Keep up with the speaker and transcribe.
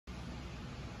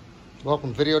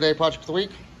Welcome, video day project of the week.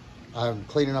 I'm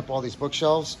cleaning up all these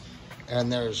bookshelves,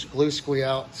 and there's glue squeeze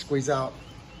out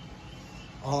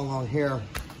all along here.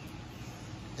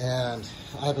 And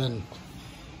I've been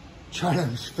trying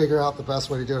to figure out the best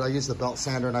way to do it. I used the belt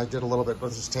sander and I did a little bit, but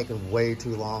it's just taking way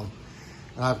too long.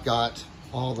 And I've got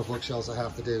all the bookshelves I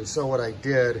have to do. So what I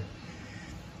did,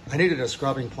 I needed a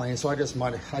scrubbing plane, so I just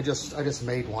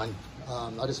made one.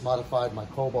 I just modified my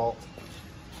Cobalt.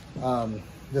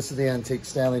 This is the antique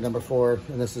Stanley number 4,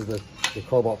 and this is the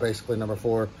Cobalt basically number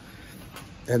 4.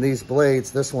 And these blades,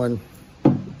 this one,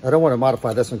 I don't want to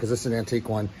modify this one because this is an antique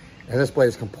one. And this blade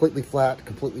is completely flat,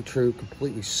 completely true,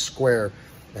 completely square.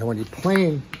 And when you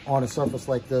plane on a surface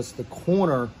like this, the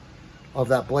corner of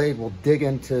that blade will dig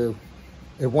into,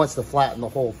 it wants to flatten the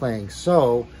whole thing.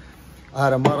 So I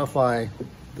had to modify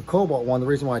the Cobalt one. The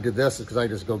reason why I did this is because I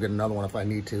just go get another one if I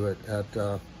need to at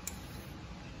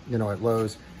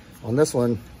Lowe's. On this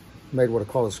one, made what I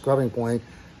call a scrubbing plane.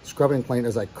 Scrubbing plane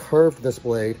is I curved this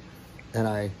blade and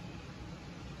I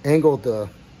angled the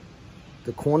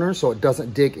corner so it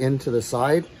doesn't dig into the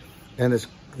side. And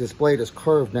this blade is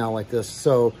curved now like this,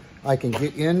 so I can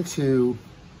get into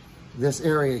this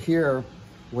area here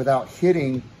without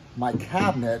hitting my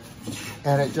cabinet,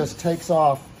 and it just takes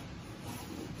off,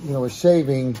 a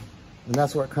shaving, and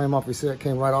that's where it came off. You see it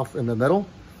came right off in the middle.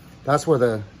 That's where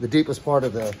the deepest part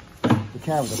of the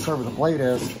cabinet, the curve of the blade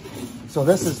is. So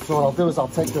this is, so what I'll do is I'll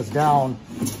take this down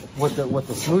with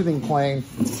the smoothing plane,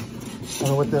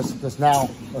 and with this now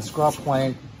a scrub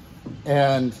plane.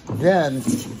 And then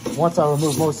once I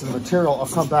remove most of the material, I'll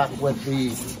come back with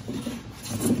the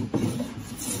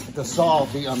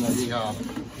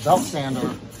belt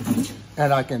sander,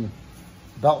 and I can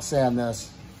belt sand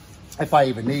this if I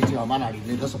even need to. I might not even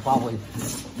need this.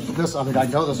 I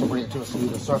know this will bring it to a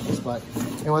smoother surface, but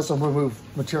this will remove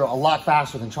material a lot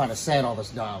faster than trying to sand all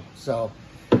this down. So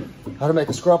how to make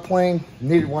a scrub plane,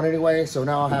 needed one anyway, so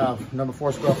now I have number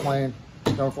 4 scrub plane,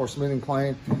 number 4 smoothing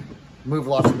plane. Move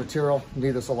lots of material,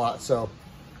 need this a lot, so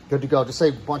good to go. Just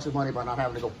save a bunch of money by not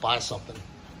having to go buy something.